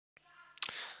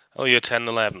Oh, year 10 and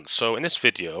 11. So in this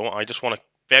video, I just want to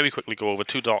very quickly go over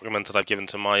two documents that I've given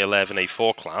to my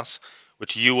 11A4 class,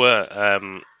 which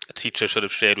a teacher should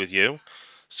have shared with you.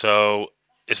 So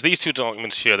it's these two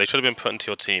documents here. They should have been put into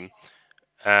your team.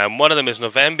 One of them is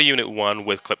November Unit 1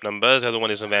 with clip numbers. The other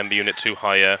one is November Unit 2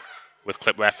 higher with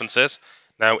clip references.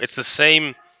 Now, it's the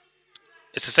same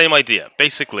idea.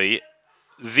 Basically,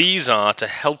 these are to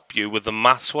help you with the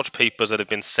MathsWatch papers that have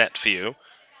been set for you.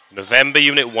 November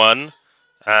Unit 1,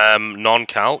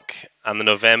 non-calc, and the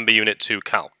November Unit 2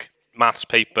 calc. Maths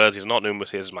papers, he's not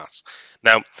numeracy, here's maths.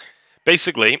 Now,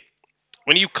 basically,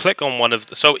 when you click on one of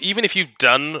so even if you've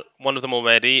done one of them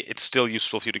already, it's still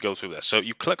useful for you to go through this. So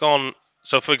you click on,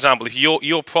 so for example, if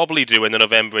you're probably doing the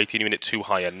November 18 Unit 2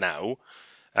 higher now,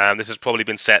 this has probably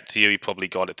been set to you, you probably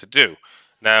got it to do.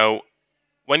 Now,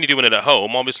 when you're doing it at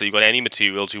home, obviously you've got any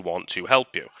materials you want to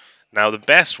help you. Now, the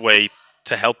best way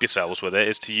to help yourselves with it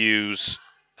is to use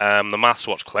the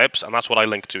MathsWatch clips, and that's what I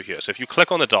link to here. So if you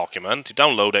click on the document, you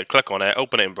download it, click on it,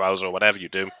 open it in browser or whatever you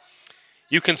do,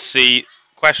 you can see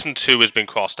question 2 has been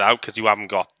crossed out because you haven't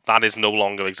got, that is no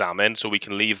longer examined, so we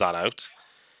can leave that out.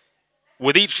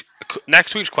 With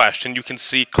next to each question, you can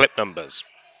see clip numbers.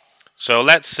 So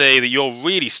let's say that you're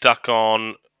really stuck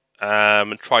on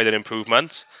try that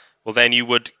improvement. Well, then you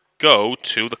would go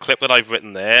to the clip that I've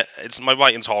written there. My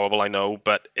writing's horrible, I know,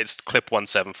 but it's clip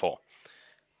 174.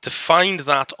 To find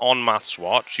that on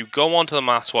MathsWatch, you go onto the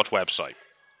MathsWatch website.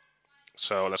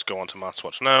 So let's go onto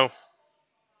MathsWatch now.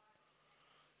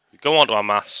 You go onto our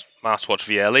MathsWatch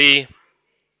VLE,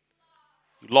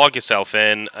 you log yourself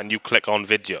in, and you click on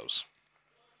videos.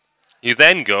 You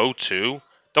then go to,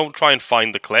 don't try and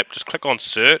find the clip, just click on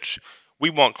search. We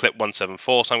want clip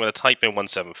 174, so I'm going to type in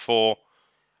 174.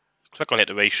 Click on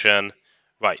iteration.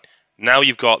 Right, now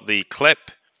you've got the clip.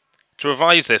 To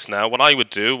revise this now, what I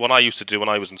used to do when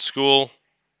I was in school,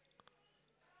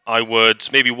 I would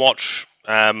maybe watch,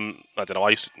 I don't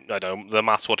know, the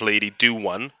MathsWatch lady do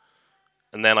one,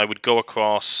 and then I would go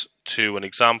across to an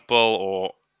example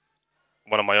or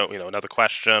one of my own, another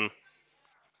question.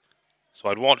 So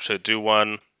I'd watch her do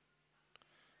one,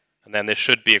 and then there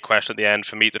should be a question at the end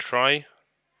for me to try.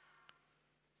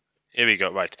 Here we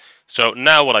go, right. So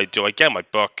now what I do, I get my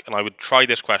book, and I would try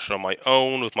this question on my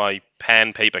own with my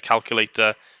pen, paper,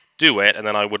 calculator, do it, and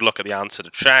then I would look at the answer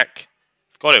to check.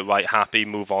 Got it right, happy,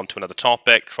 move on to another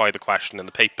topic, try the question in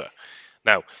the paper.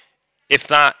 Now, if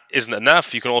that isn't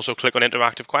enough, you can also click on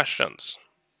interactive questions.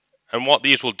 And what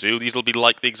these will do, these will be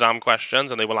like the exam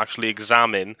questions, and they will actually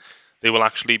examine,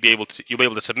 you'll be able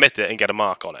to submit it and get a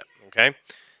mark on it, okay?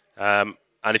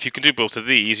 And if you can do both of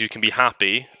these, you can be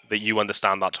happy that you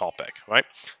understand that topic, right?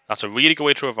 That's a really good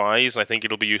way to revise, and I think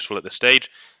it'll be useful at this stage.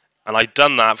 And I've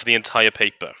done that for the entire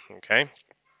paper, okay?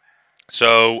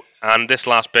 So, and this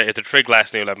last bit is the Trig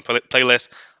Lesson 11 playlist.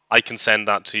 I can send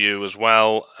that to you as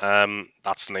well.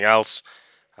 That's something else.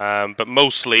 But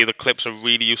mostly the clips are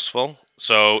really useful.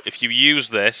 So if you use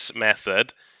this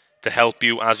method to help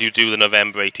you as you do the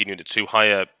November 18 Unit 2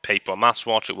 higher paper on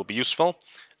MathsWatch, it will be useful.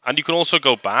 And you can also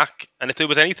go back, and if there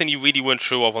was anything you really weren't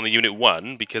sure of on the Unit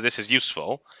 1, because this is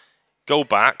useful, go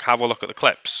back, have a look at the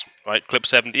clips, right? Clip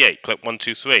 78, clip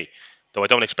 123. Though I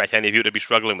don't expect any of you to be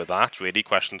struggling with that, really,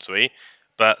 question 3.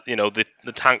 But, the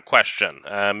tank question,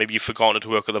 maybe you've forgotten to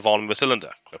work at the volume of a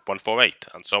cylinder, clip 148,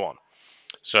 and so on.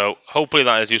 So hopefully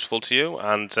that is useful to you,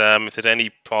 and if there's any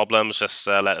problems, just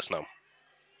let us know.